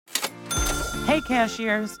Hey,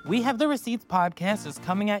 cashiers! We Have the Receipts podcast is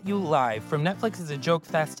coming at you live from Netflix's A Joke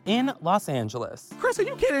Fest in Los Angeles. Chris, are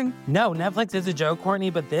you kidding? No, Netflix is a joke, Courtney,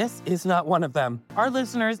 but this is not one of them. Our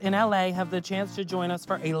listeners in LA have the chance to join us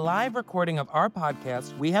for a live recording of our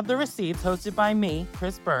podcast, We Have the Receipts, hosted by me,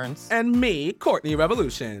 Chris Burns. And me, Courtney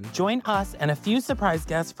Revolution. Join us and a few surprise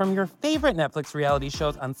guests from your favorite Netflix reality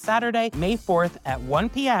shows on Saturday, May 4th at 1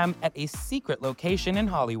 p.m. at a secret location in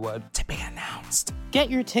Hollywood. To be announced. Get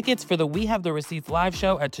your tickets for the We Have the Receipts live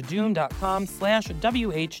show at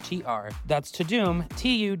tudum.com/WHTR. That's Tudum,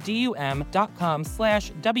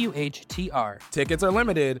 TUDUM.com/WHTR. Tickets are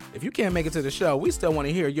limited. If you can't make it to the show, we still want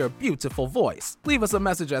to hear your beautiful voice. Leave us a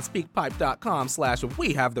message at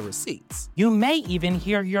speakpipe.com/We Have the Receipts. You may even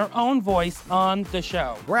hear your own voice on the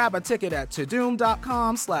show. Grab a ticket at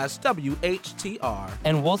tudum.com/WHTR.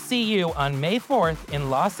 And we'll see you on May 4th in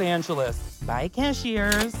Los Angeles. Bye,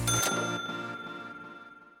 cashiers.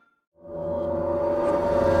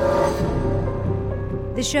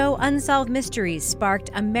 The show Unsolved Mysteries sparked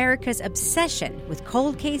America's obsession with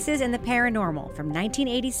cold cases and the paranormal from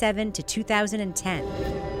 1987 to 2010.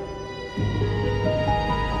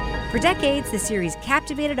 For decades, the series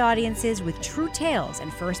captivated audiences with true tales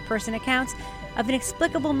and first-person accounts of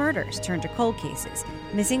inexplicable murders turned to cold cases,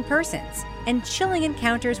 missing persons, and chilling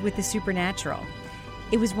encounters with the supernatural.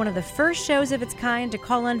 It was one of the first shows of its kind to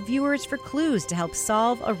call on viewers for clues to help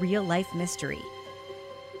solve a real-life mystery.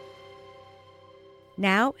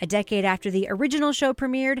 Now, a decade after the original show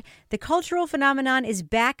premiered, the cultural phenomenon is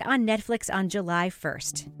back on Netflix on July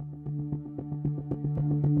 1st.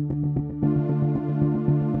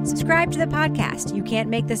 Subscribe to the podcast, You Can't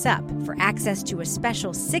Make This Up, for access to a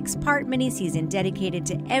special 6-part miniseason dedicated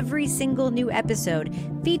to every single new episode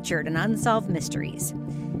featured in Unsolved Mysteries.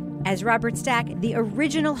 As Robert Stack, the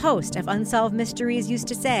original host of Unsolved Mysteries, used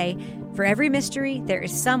to say, for every mystery, there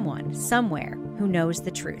is someone, somewhere, who knows the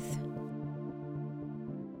truth.